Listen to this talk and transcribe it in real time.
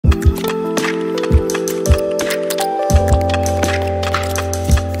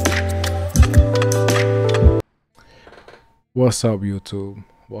What's up, YouTube?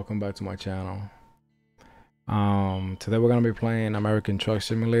 Welcome back to my channel. Today we're gonna be playing American Truck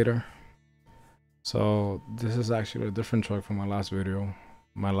Simulator. So this is actually a different truck from my last video.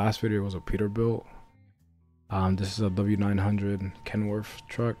 My last video was a Peterbilt. This is a W900 Kenworth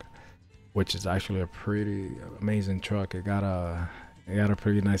truck, which is actually a pretty amazing truck. It got a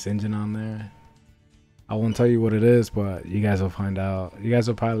pretty nice engine on there. I won't tell you what it is, but you guys will find out. You guys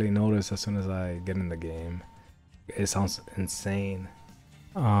will probably notice as soon as I get in the game. It sounds insane.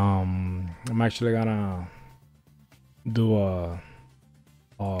 I'm actually gonna do a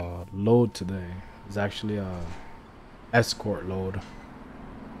load today. It's actually a escort load,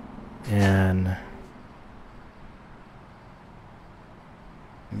 and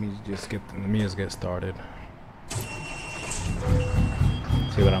let me just get started. See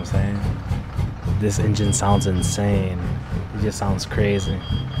what I'm saying? This engine sounds insane. It just sounds crazy.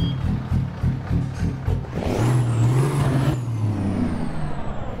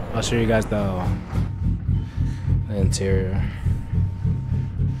 I'll show you guys the interior.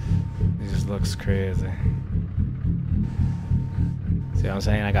 It just looks crazy. See what I'm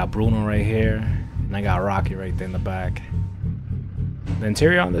saying? I got Bruno right here, and I got Rocky right there in the back. The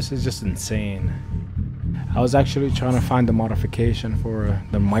interior on this is just insane. I was actually trying to find the modification for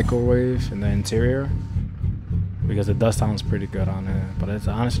the microwave in the interior, because it does sound pretty good on it. But it's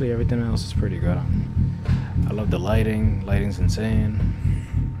honestly, everything else is pretty good on it. I love the lighting. Lighting's insane.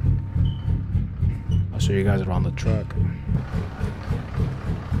 I'll show you guys around the truck.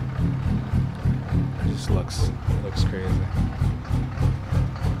 It just looks crazy.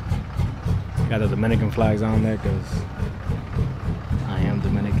 Got the Dominican flags on there because I am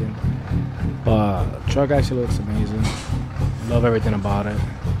Dominican. But the truck actually looks amazing. Love everything about it.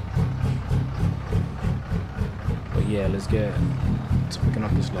 But yeah, let's get to picking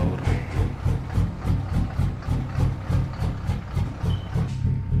up this load.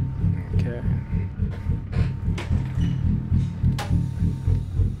 Okay.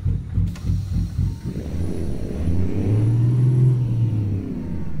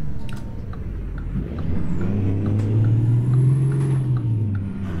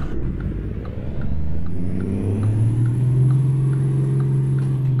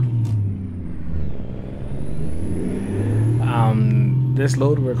 This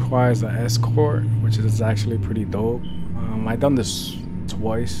load requires an escort, which is actually pretty dope. I've done this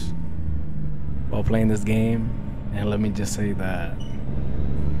twice while playing this game, and let me just say that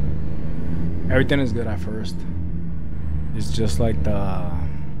everything is good at first. It's just like the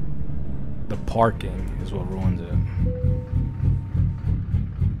parking is what ruins it.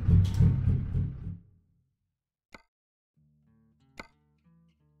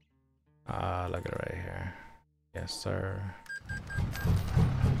 Look at it right here. Yes, sir.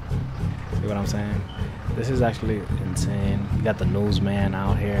 See what I'm saying? This is actually insane. You got the newsman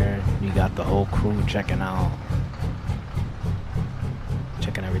out here. You got the whole crew checking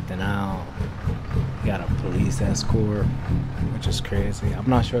everything out. You got a police escort, which is crazy. I'm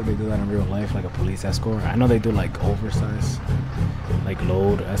not sure if they do that in real life, like a police escort. I know they do like oversized, like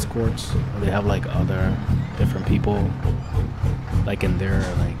load escorts. Or they have like other different people, like in their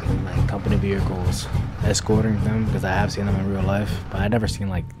like company vehicles, escorting them, because I have seen them in real life, but I never seen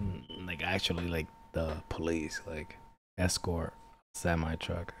like actually like the police like escort semi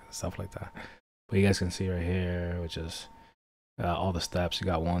truck, stuff like that. But you guys can see right here, which is all the steps. You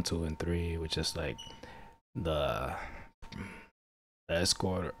got 1, 2, and 3, which is like the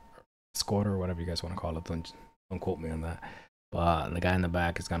escort or whatever you guys want to call it. Don't quote me on that. But the guy in the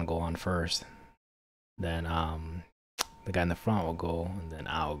back is gonna go on first, then the guy in the front will go, and then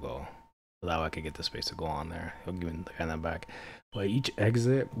I'll go, so that way I can get the space to go on there. He'll give me the guy in the back. But each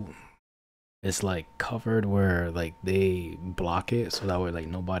exit is like covered where like they block it, so that way like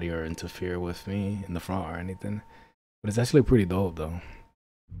nobody will interfere with me in the front or anything. But it's actually pretty dope though.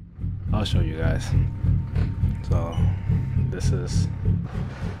 I'll show you guys. So this is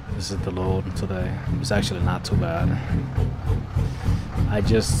the load today. It's actually not too bad. I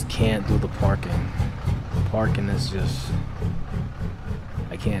just can't do the parking. Parking is just,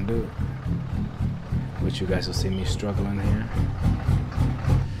 I can't do it. Which you guys will see me struggling here.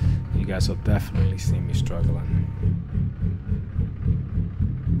 You guys will definitely see me struggling.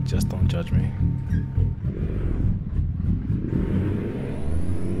 Just don't judge me.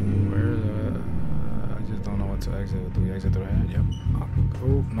 I just don't know what to exit. Do we exit through here? Yep.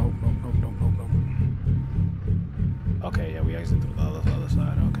 Oh, no. Okay, yeah, we exit through the other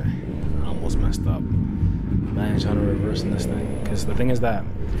side. Okay. I almost messed up. Man, trying to reverse in this thing. Because the thing is that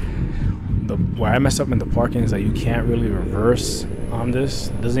where I messed up in the parking is that you can't really reverse on this,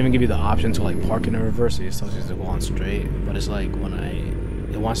 it doesn't even give you the option to like park in reverse. It just tells you to go on straight. But it's like when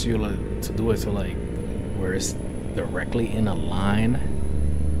it wants you to do it to like where it's directly in a line.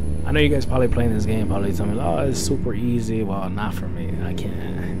 I know you guys probably playing this game probably tell me, oh, it's super easy. Well, not for me. I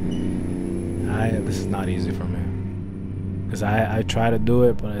can't. This is not easy for me. Because I try to do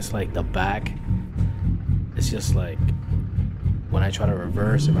it, but it's like the back. It's just like when I try to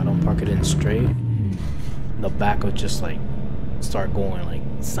reverse, if I don't park it in straight, the back will just like start going like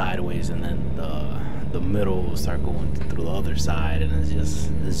sideways, and then the middle will start going through the other side, and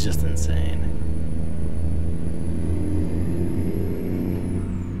it's just insane.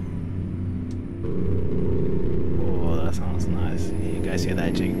 Oh, that sounds nice. You guys hear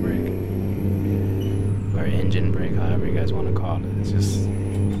that jake brake? Or engine brake, however you guys want to call it.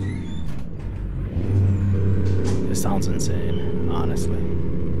 It sounds insane, honestly.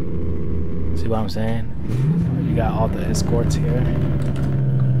 See what I'm saying? You got all the escorts here.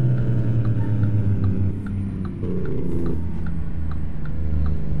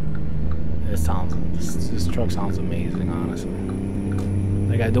 This truck sounds amazing, honestly.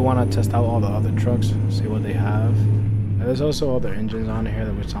 Like, I do want to test out all the other trucks, see what they have. And there's also other engines on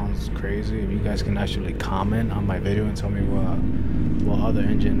here which sounds crazy. If you guys can actually comment on my video and tell me what other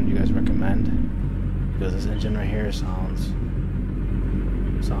engine you guys recommend, because this engine right here sounds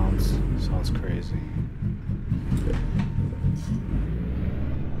crazy. There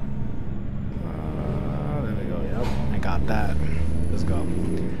we go. Yep, I got that. Let's go.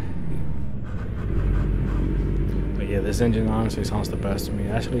 But yeah, this engine honestly sounds the best to me.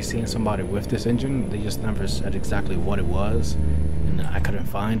 Actually seeing somebody with this engine, they just never said exactly what it was, and I couldn't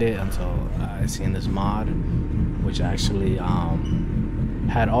find it until I seen this mod, which actually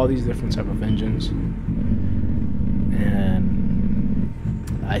had all these different type of engines. And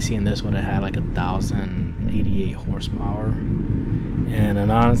I seen this one, it had like 1,088 horsepower, and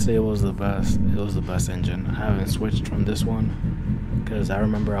honestly it was the best. It was the best engine. I haven't switched from this one because I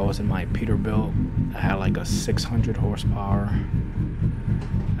remember I was in my Peterbilt. I had like a 600 horsepower.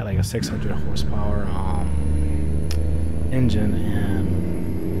 Engine,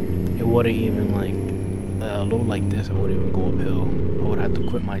 and it wouldn't even like a load like this. It wouldn't even go uphill. I would have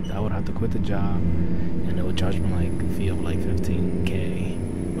to quit the job, and it would charge me like a fee of like 15K.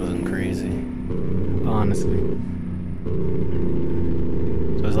 It wasn't crazy, honestly.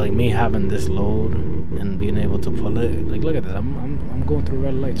 So it's like me having this load and being able to pull it. Like, look at this. I'm going through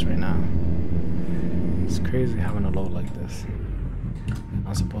red lights right now. It's crazy having a load like this.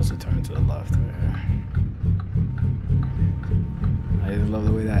 I'm supposed to turn to the left right here. I just love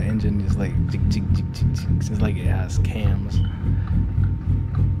the way that engine is like jig jig jig jig jig. It's like it has cams.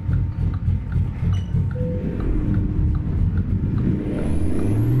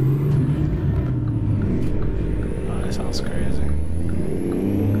 Oh, that sounds crazy.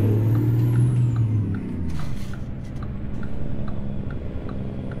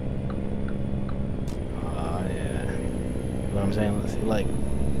 Oh yeah. What I'm saying, let's see, like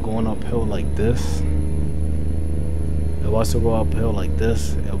going uphill like this. If I was to go uphill like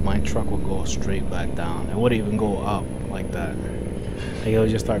this, my truck would go straight back down. It wouldn't even go up like that. Like, it would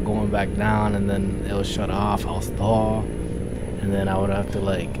just start going back down, and then it would shut off. I'll stall, and then I would have to,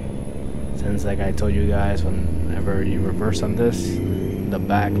 like, since like I told you guys, whenever you reverse on this, the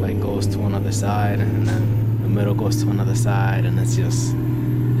back like goes to another side, and then the middle goes to another side, and it's just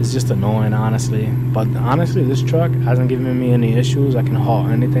annoying, honestly. But honestly, this truck hasn't given me any issues. I can haul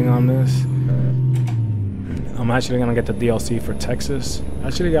anything on this. I'm actually gonna get the DLC for Texas. I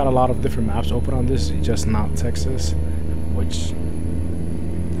actually got a lot of different maps open on this, just not Texas, which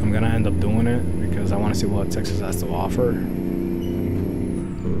I'm gonna end up doing it because I want to see what Texas has to offer.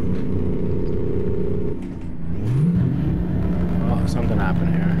 Oh, something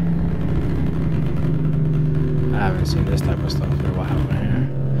happened here. I haven't seen this type of stuff here. What happened here?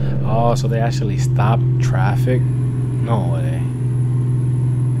 Oh, so they actually stopped traffic? No way.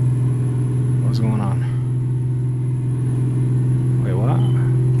 What's going on?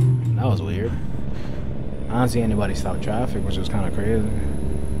 That was weird. I didn't see anybody stop traffic, which was kind of crazy.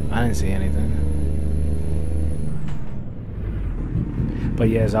 I didn't see anything. But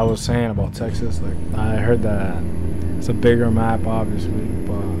yeah, as I was saying about Texas, like, I heard that it's a bigger map, obviously,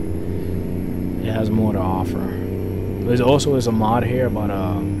 but it has more to offer. There's also a mod here about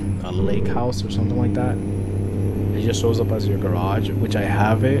a lake house or something like that. It just shows up as your garage, which I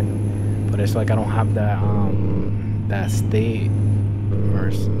have it, but it's like I don't have that state.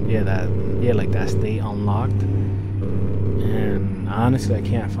 Like that state unlocked, and honestly I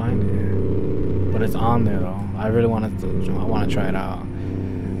can't find it, but it's on there though. I really want to try it out.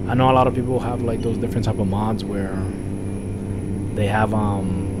 I know a lot of people have like those different type of mods where they have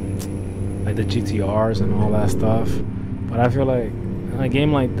like the GTRs and all that stuff. But I feel like in a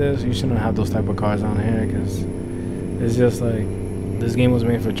game like this, you shouldn't have those type of cars on here, because it's just like, this game was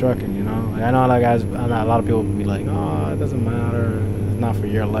made for trucking, you know? Like, I know, like, a lot of people be like, oh, it doesn't matter, it's not for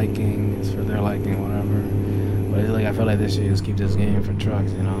your liking, it's for their liking, whatever. But it's like, I feel like they should just keep this game for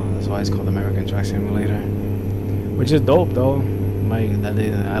trucks, you know? That's why it's called American Truck Simulator, which is dope though. Like,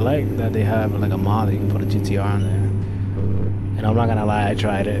 I like that they have like a mod that you can put a GTR on there. And I'm not gonna lie, I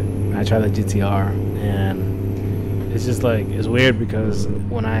tried it. I tried the GTR, and it's just like, it's weird because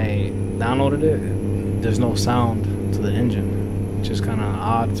when I downloaded it, there's no sound to the engine, which is kind of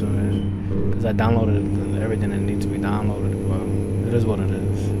odd to it, because I downloaded everything that needs to be downloaded. But it is what it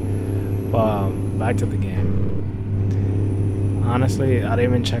is. But back to the game. Honestly, I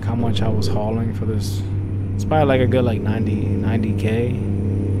didn't even check how much I was hauling for this. It's probably like a good like 90K,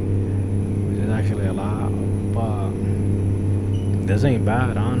 which is actually a lot. But this ain't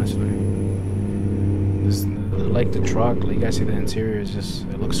bad, honestly. This, like the truck, like you guys see the interior, is just,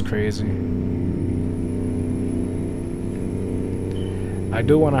 it looks crazy. I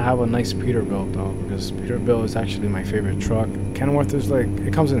do want to have a nice Peterbilt though, because Peterbilt is actually my favorite truck. Kenworth is like,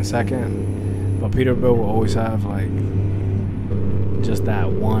 it comes in second, but Peterbilt will always have like just that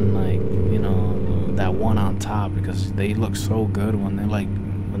one, like, you know, that one on top, because they look so good when they're like,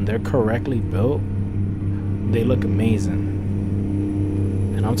 when they're correctly built, they look amazing.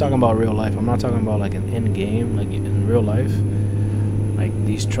 And I'm talking about real life. I'm not talking about like an in game, like in real life. Like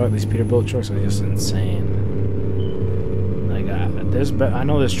these Peterbilt trucks are just insane. Like I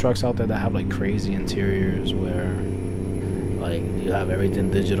know there's trucks out there that have like crazy interiors where like you have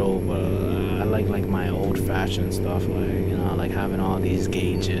everything digital, but I like my old-fashioned stuff, like, you know, like having all these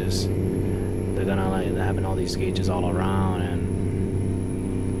gauges. They're having all these gauges all around,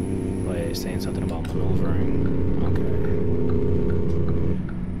 and wait, saying something about maneuvering. Okay.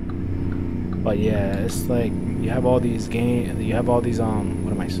 But yeah, it's like you have all these what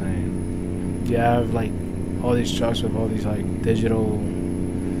am I saying? You have like all these trucks with all these like digital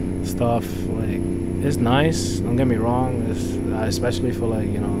stuff. Like, it's nice, don't get me wrong. It's especially for like,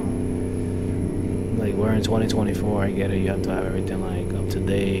 you know, like we're in 2024, I get it, you have to have everything like up to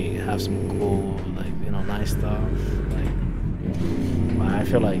date, have some cool, like, you know, nice stuff. Like, I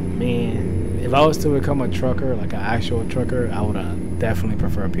feel like, man, if I was to become a trucker, like an actual trucker, I would definitely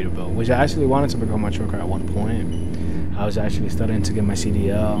prefer a Peterbilt, which I actually wanted to become a trucker at one point. I was actually studying to get my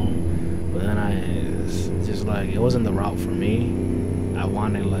CDL, but then it's just like, it wasn't the route for me. I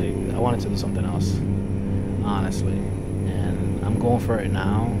wanted to do something else, honestly, and I'm going for it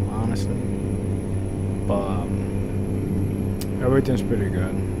now, honestly. But everything's pretty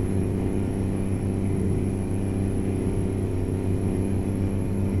good.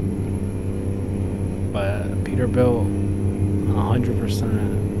 But Peterbilt,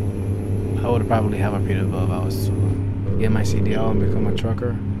 100%. I would probably have a Peterbilt if I was to get my CDL and become a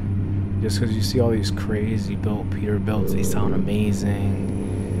trucker. Just because you see all these crazy built Peterbilts, they sound amazing.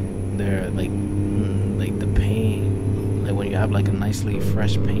 They're like the paint, like when you have like a nicely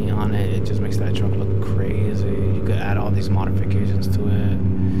fresh paint on it, it just makes that truck look crazy. You could add all these modifications to it.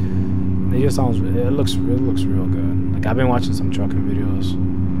 It just sounds, it looks real good. Like, I've been watching some trucking videos,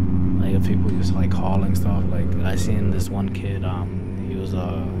 like of people just like hauling stuff. Like, I seen this one kid,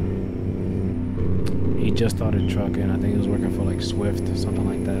 he just started trucking. I think he was working for like Swift or something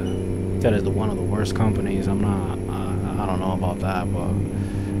like that. That is one of the worst companies. I don't know about that, but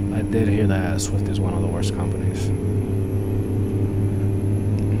I did hear that Swift is one of the worst companies.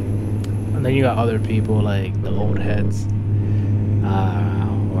 And then you got other people like the old heads,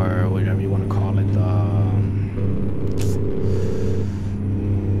 or whatever you want to call it,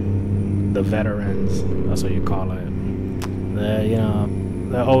 the veterans. That's what you call it.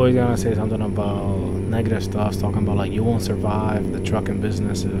 They're always gonna say something about negative stuff, talking about like, you won't survive the trucking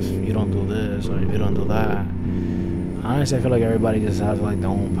business if you don't do this or if you don't do that. Honestly, I feel like everybody just has like their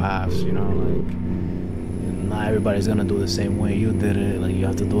own paths, you know, like not everybody's gonna do the same way you did it. Like, you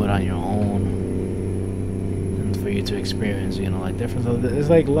have to do it on your own, and for you to experience, you know, like different. It's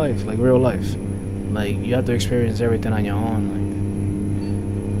like life, like real life. Like, you have to experience everything on your own.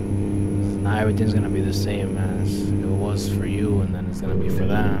 Like, not everything's gonna be the same as it was for you, and then it's gonna be for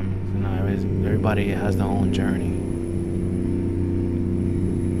them. You know, everybody has their own journey.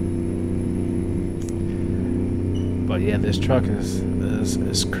 But yeah, this truck is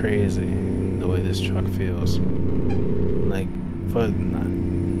crazy, the way this truck feels. Like,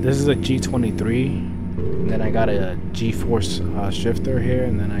 this is a G23, and then I got a G-force shifter here,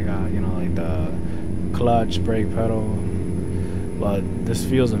 and then I got, you know, like the clutch, brake pedal. But this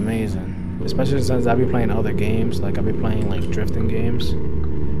feels amazing. especially since I be playing other games, like I be playing like drifting games.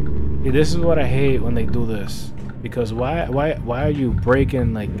 Yeah, this is what I hate when they do this, because why are you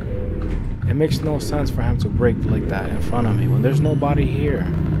braking? Like, it makes no sense for him to brake like that in front of me when there's nobody here.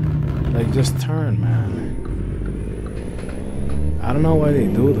 Like, just turn, man. I don't know why they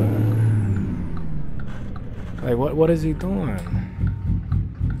do that. Like, what is he doing?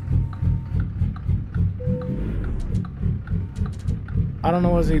 I don't know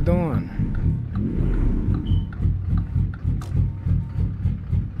what he's doing.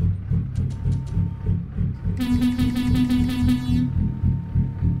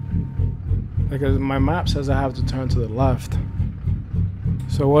 Because my map says I have to turn to the left.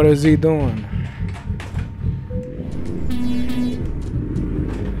 So what is he doing?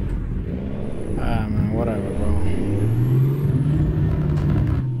 Ah, man, whatever, bro.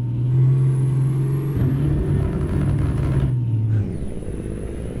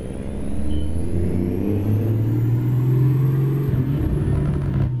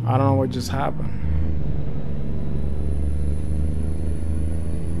 I don't know what just happened.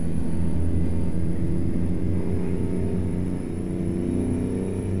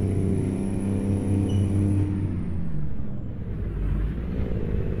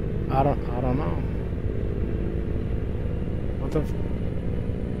 I don't know. What the I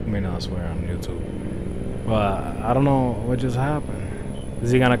mean, I swear on YouTube. But I don't know what just happened.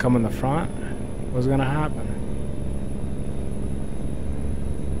 Is he gonna come in the front? What's gonna happen?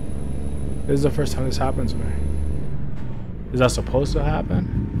 This is the first time this happened to me. Is that supposed to happen?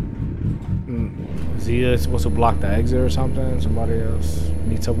 Is he supposed to block the exit or something? Somebody else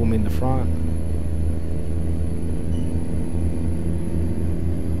needs up with me in the front?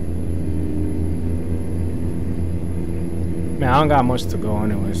 Man, I don't got much to go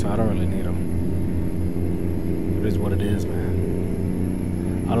anyway, so I don't really need them. It is what it is,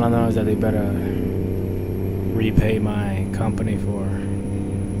 man. All I know is that they better repay my company for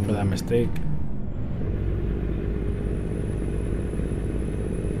that mistake.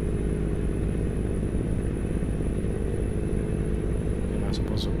 Am I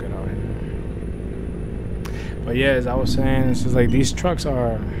supposed to get out here? But yeah, as I was saying, it's just like these trucks they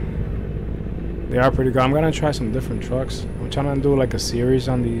are pretty good. I'm gonna try some different trucks. I'm trying to do like a series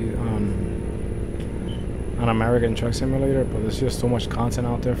on the on American Truck Simulator, but there's just so much content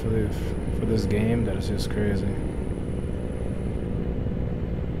out there for this game that it's just crazy.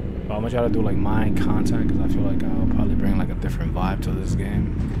 But I'm gonna try to do like my content because I feel like I'll probably bring like a different vibe to this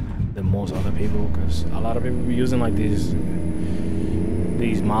game than most other people, because a lot of people be using like these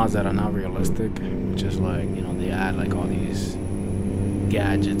mods that are not realistic, which is like, you know, they add like all these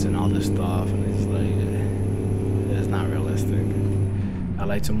gadgets and all this stuff, and it's like it's not realistic. I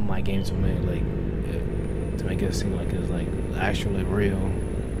like some of my games to make it seem like it's like actually real.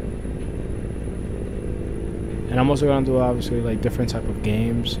 And I'm also gonna do obviously like different type of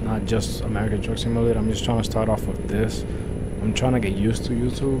games, not just American Truck Simulator. I'm just trying to start off with this. I'm trying to get used to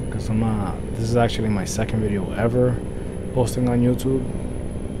YouTube because this is actually my second video ever posting on YouTube,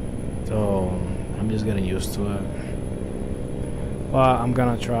 so I'm just getting used to it. Well, I'm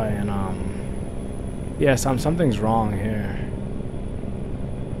gonna try and yeah, something's wrong here.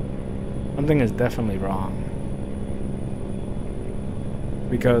 Something is definitely wrong,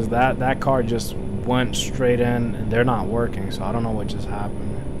 because that car just went straight in and they're not working, so I don't know what just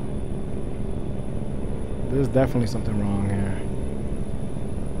happened. There's definitely something wrong here.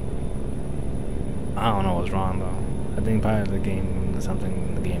 I don't know what's wrong though. I think probably the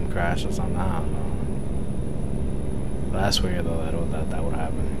game crashed or something. I don't know. But I swear though that would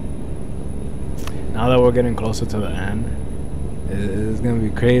happen. Now that we're getting closer to the end, it's gonna be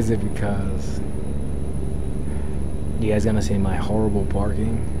crazy because you guys gonna see my horrible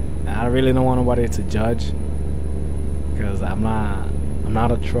parking. And I really don't want nobody to judge, because I'm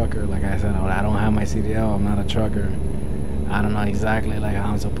not a trucker. Like I said, I don't have my CDL. I'm not a trucker. I don't know exactly like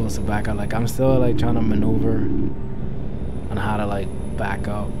how I'm supposed to back up. Like I'm still like trying to maneuver on how to like back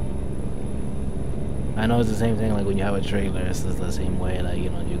up. I know it's the same thing like when you have a trailer. It's just the same way. Like, you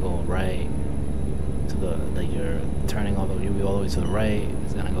know, you go right to like you're turning all the way to the right.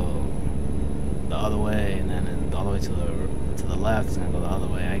 It's gonna go the other way, and then all the way to the left. It's gonna go the other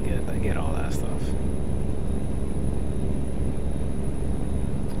way. I get all that stuff.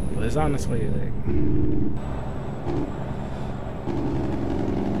 But it's honestly like,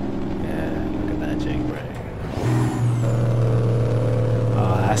 yeah, look at that jake brake.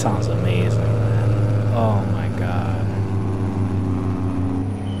 Oh, that sounds amazing, man. Oh my god.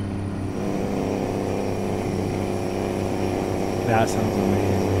 That sounds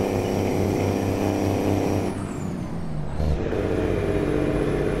amazing.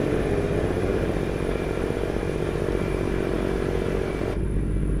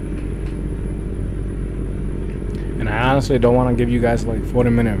 honestly don't want to give you guys like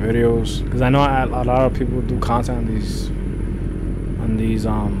 40-minute videos, because I know a lot of people do content on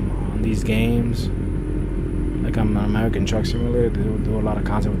these games. Like on American Truck Simulator, they do a lot of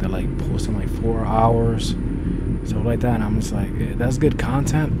content where they're like posting like 4 hours, stuff like that. And I'm just like, yeah, that's good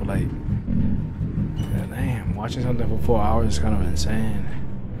content, but like, yeah, damn, watching something for 4 hours is kind of insane.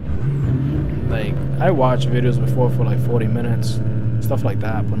 Like, I watched videos before for like 40 minutes, stuff like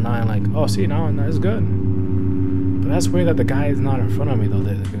that, but now I'm like, oh, see, now it's good. But that's weird that the guy is not in front of me though,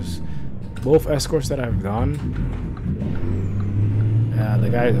 because both escorts that I've done, the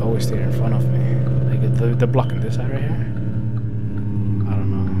guy always stayed in front of me. Like, they're blocking this side right here. I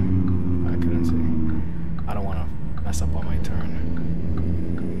don't know. I couldn't see. I don't want to mess up on my turn.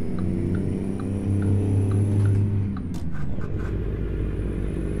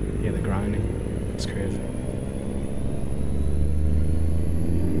 Yeah, the grinding. It's crazy.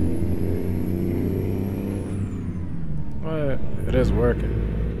 But it is working.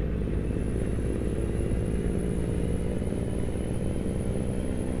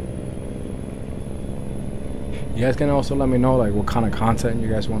 You guys can also let me know like what kind of content you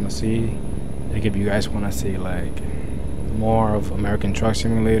guys want to see. Like if you guys want to see like more of American Truck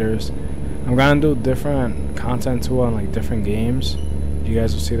Simulators, I'm gonna do different content too on like different games. You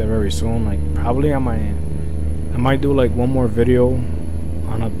guys will see that very soon. Like probably I might do like one more video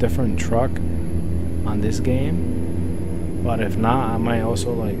on a different truck on this game. But if not, I might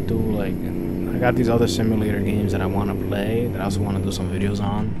also like do like, I got these other simulator games that I want to play that I also want to do some videos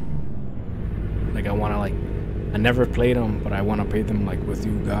on. Like I want to like, I never played them, but I want to play them like with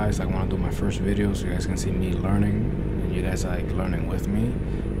you guys. I want to do my first video so you guys can see me learning and you guys like learning with me.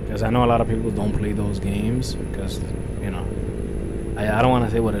 Because I know a lot of people don't play those games because, you know, I don't want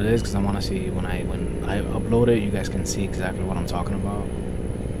to say what it is because I want to see when I upload it, you guys can see exactly what I'm talking about.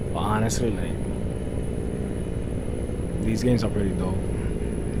 But honestly, like, these games are pretty dope.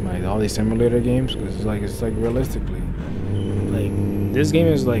 Like all these simulator games, because it's like realistically, like this game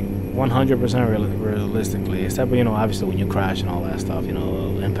is like 100% realistically, except for, you know, obviously when you crash and all that stuff, you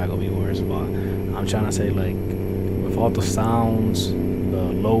know, the impact will be worse. But I'm trying to say, like, with all the sounds,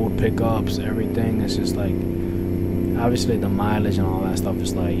 the load pickups, everything, it's just like, obviously the mileage and all that stuff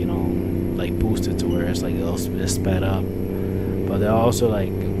is like, you know, like boosted to where it's like it's sped up. But they're also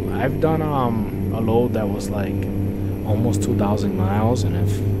like, I've done a load that was like almost 2,000 miles, and it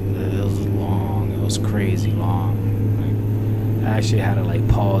was long. It was crazy long. I actually had to like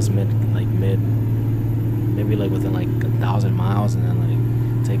pause maybe like within like 1,000 miles, and then like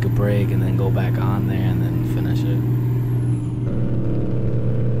take a break, and then go back on there, and then finish it.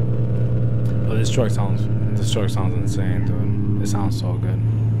 But this truck sounds insane, dude. It sounds so good.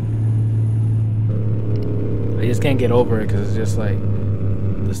 I just can't get over it because it's just like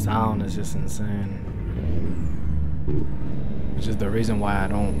the sound is just insane. Which is the reason why I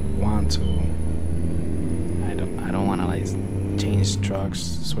don't want to. I don't want to like change trucks,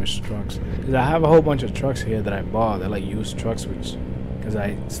 switch trucks, because I have a whole bunch of trucks here that I bought. They're like used trucks, which, because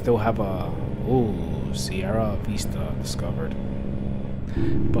I still have a Sierra Vista discovered,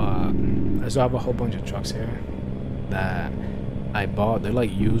 but I still have a whole bunch of trucks here that I bought. They're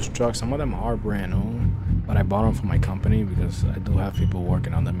like used trucks. Some of them are brand new, but I bought them for my company because I do have people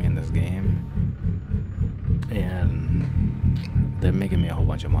working under me in this game, and they're making me a whole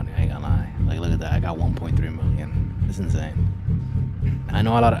bunch of money. I ain't gonna lie. Like, look at that. I got 1.3 million. It's insane. I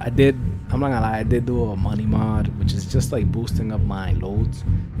know a lot of, I'm not gonna lie, I did do a money mod, which is just like boosting up my loads.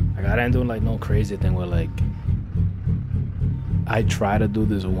 Like, I didn't do like no crazy thing where like, I try to do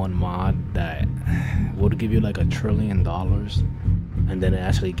this one mod that would give you like $1 trillion, and then it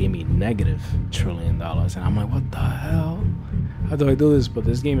actually gave me negative $1 trillion, and I'm like, what the hell? How do I do this? But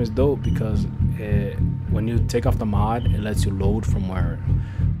this game is dope because when you take off the mod, it lets you load from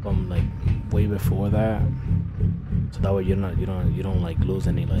like way before that, so that way you don't like lose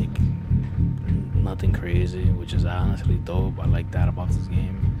any, like nothing crazy, which is honestly dope. I like that about this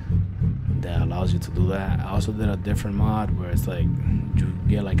game, that allows you to do that. I also did a different mod where it's like you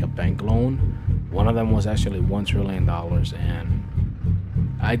get like a bank loan. One of them was actually $1 trillion, and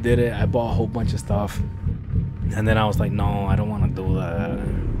I did it. I bought a whole bunch of stuff, and then I was like, no, I don't want to do that.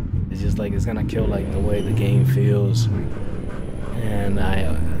 It's just like, it's gonna kill like the way the game feels, and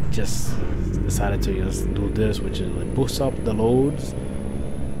I just decided to just do this, which is like boost up the loads,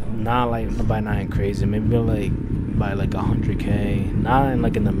 not by nothing crazy, maybe like by like 100K, not in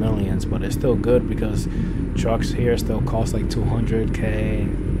like in the millions, but it's still good because trucks here still cost like 200K,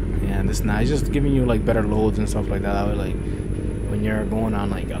 and it's not, it's just giving you like better loads and stuff like that. That way, like when you're going on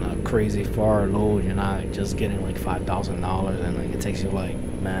like on a crazy far load, you're not just getting like $5,000, and like it takes you like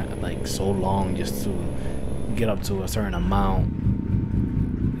so long just to get up to a certain amount.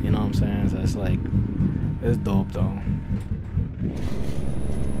 You know what I'm saying? So it's like, it's dope though.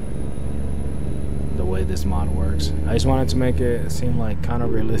 The way this mod works. I just wanted to make it seem like kind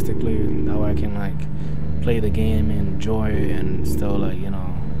of realistically. That way I can like play the game and enjoy it and still like, you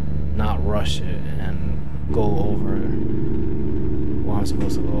know, not rush it and go over what I'm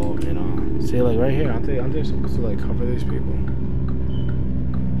supposed to go over, you know. See, like right here, aren't they supposed to like cover these people?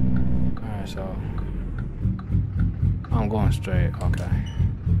 Alright, so I'm going straight, okay.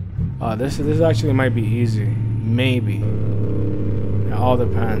 This actually might be easy. Maybe. It all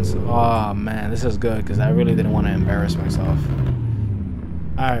depends. Oh man, this is good because I really didn't want to embarrass myself.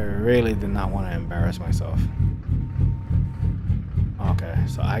 I really did not want to embarrass myself. Okay,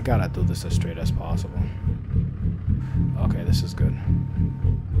 so I gotta do this as straight as possible. Okay, this is good.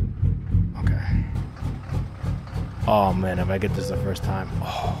 Okay. Oh man, if I get this the first time.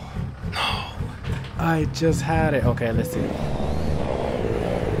 Oh no. I just had it. Okay, let's see.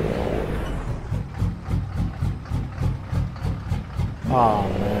 Oh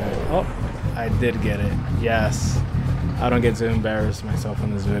man. Oh, I did get it. Yes. I don't get to embarrass myself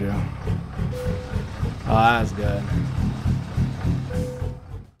in this video. Oh, that's good.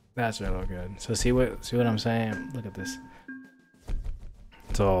 That's really good. So see what I'm saying? Look at this.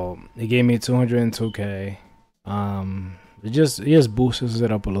 So it gave me 202k. It just boosts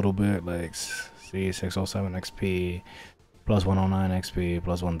it up a little bit, like see 607 XP plus 109 XP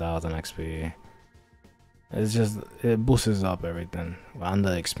plus 1000 XP. It's just, it boosts up everything on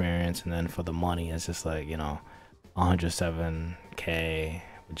the experience, and then for the money it's just like, you know, 107k,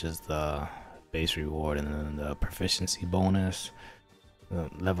 which is the base reward, and then the proficiency bonus,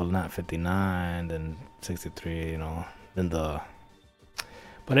 level not 59, then 63, you know, then the,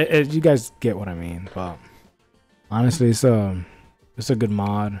 but you guys get what I mean. But honestly, it's a good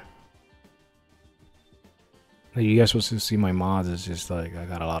mod. Like, you guys supposed to see my mods. It's just like I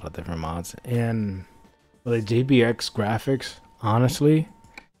got a lot of different mods, and the JBX graphics, honestly,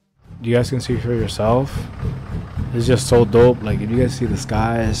 you guys can see for yourself. It's just so dope. Like if you guys see the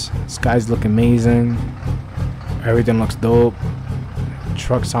skies look amazing. Everything looks dope.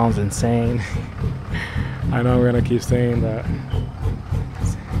 Truck sounds insane. I know we're gonna keep saying that.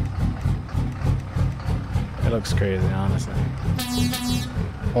 It looks crazy, honestly.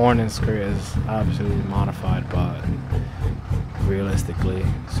 Horn is obviously modified, but realistically,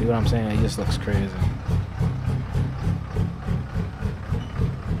 see what I'm saying? It just looks crazy.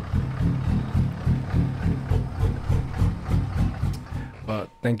 But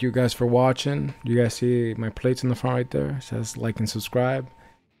thank you guys for watching. You guys see my plates in the front right there? It says like and subscribe.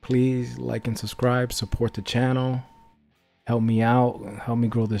 Please like and subscribe. Support the channel. Help me out. Help me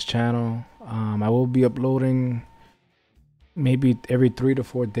grow this channel. I will be uploading maybe every 3 to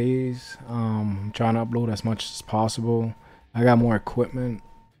 4 days. I'm trying to upload as much as possible. I got more equipment.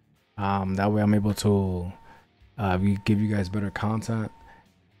 That way I'm able to give you guys better content.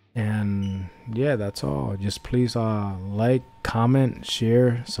 And yeah, that's all. Just please like, comment,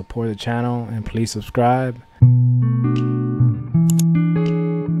 share, support the channel, and please subscribe.